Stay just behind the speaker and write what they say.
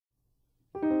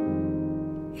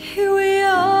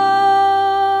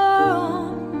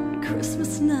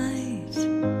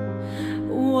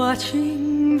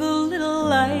watching the little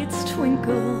lights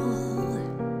twinkle,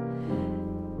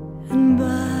 and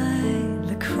by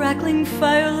the crackling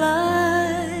firelight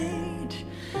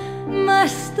my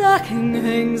stocking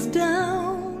hangs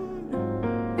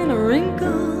down in a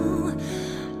wrinkle.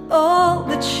 All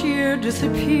the cheer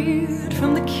disappeared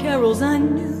from the carols I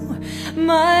knew.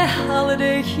 My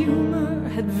holiday humor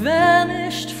had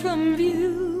vanished from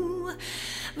view.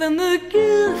 Then the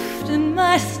gift in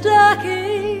my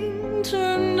stocking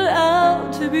turned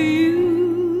out to be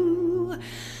you.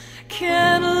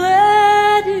 Can't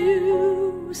let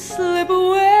you slip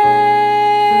away,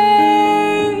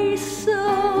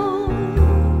 so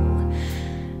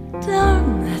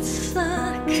darn that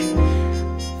sock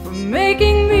for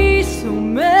making me so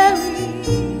merry.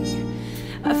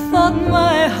 I thought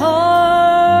my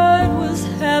heart was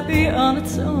happy on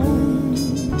its own.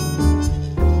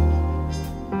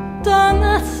 Darn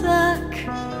that sack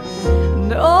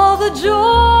and all the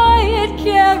joy it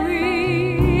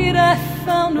carried. I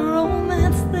found a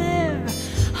romance there,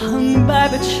 hung by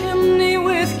the chimney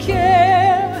with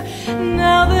care.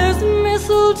 Now there's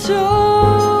mistletoe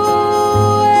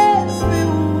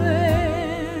everywhere.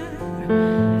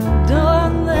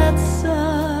 Darn that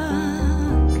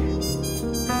sock.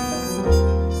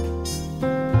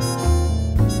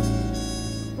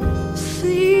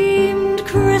 Seemed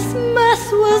Christmas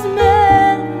was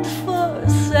meant for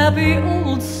sappy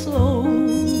old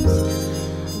souls.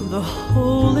 The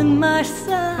hole in my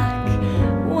sack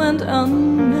went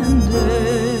unmended.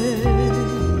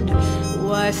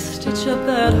 Why stitch up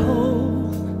that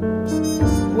hole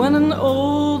when an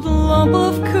old lump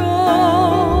of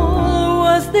coal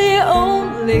was the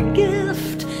only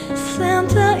gift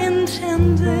Santa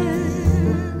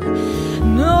intended?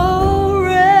 No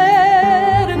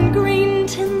red and green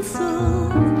tinsel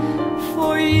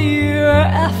for year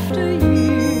after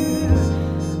year.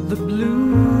 The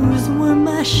blues were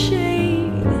my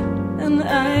shade and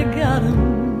I got 'em.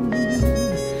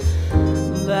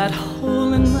 That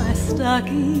hole in my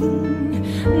stocking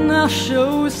now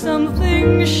shows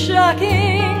something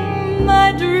shocking. My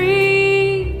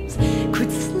dreams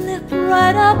could slip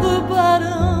right out the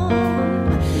bottom.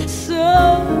 So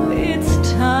it's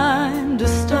time to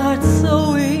start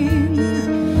sewing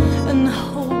and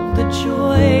hold the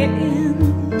joy in.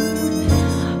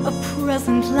 A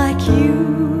present like you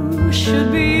should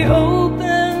be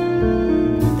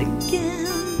opened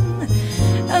again,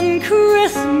 and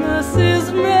Christmas is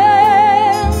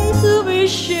meant to be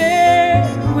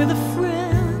shared with a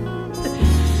friend.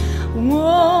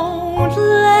 Won't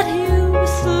let you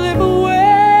slip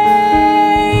away,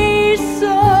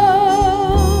 so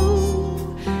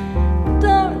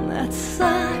darn that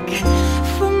sack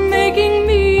for making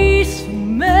me so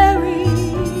merry.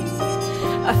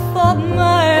 I thought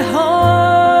my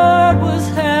heart was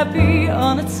happy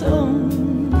on its own.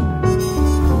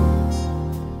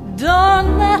 Darn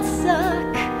that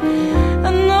sack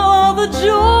and all the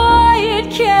joy it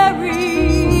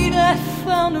carried. I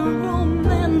found a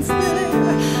romance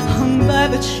there, hung by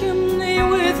the chimney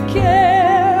with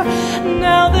care.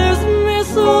 Now there's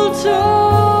mistletoe